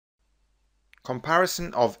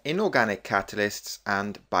Comparison of inorganic catalysts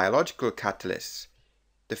and biological catalysts.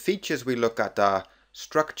 The features we look at are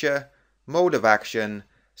structure, mode of action,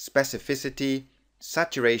 specificity,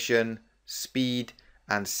 saturation, speed,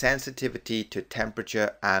 and sensitivity to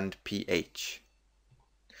temperature and pH.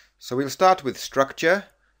 So we'll start with structure.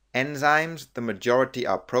 Enzymes, the majority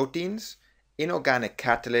are proteins. Inorganic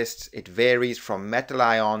catalysts, it varies from metal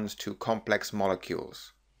ions to complex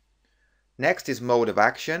molecules. Next is mode of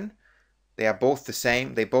action. They are both the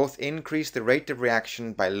same. They both increase the rate of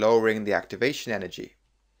reaction by lowering the activation energy.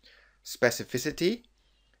 Specificity.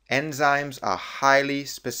 Enzymes are highly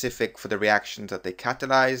specific for the reactions that they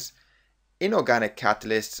catalyze. Inorganic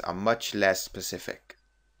catalysts are much less specific.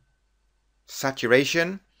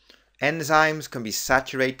 Saturation. Enzymes can be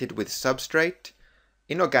saturated with substrate.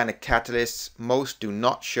 Inorganic catalysts, most do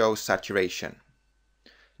not show saturation.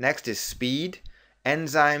 Next is speed.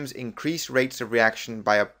 Enzymes increase rates of reaction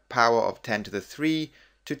by a power of 10 to the 3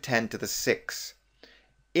 to 10 to the 6.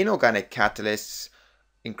 Inorganic catalysts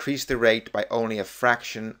increase the rate by only a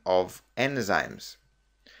fraction of enzymes.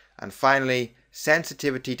 And finally,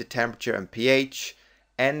 sensitivity to temperature and pH.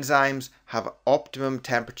 Enzymes have optimum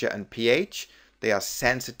temperature and pH. They are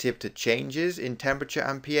sensitive to changes in temperature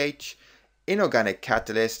and pH. Inorganic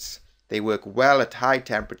catalysts, they work well at high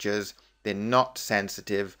temperatures. They're not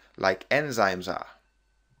sensitive like enzymes are.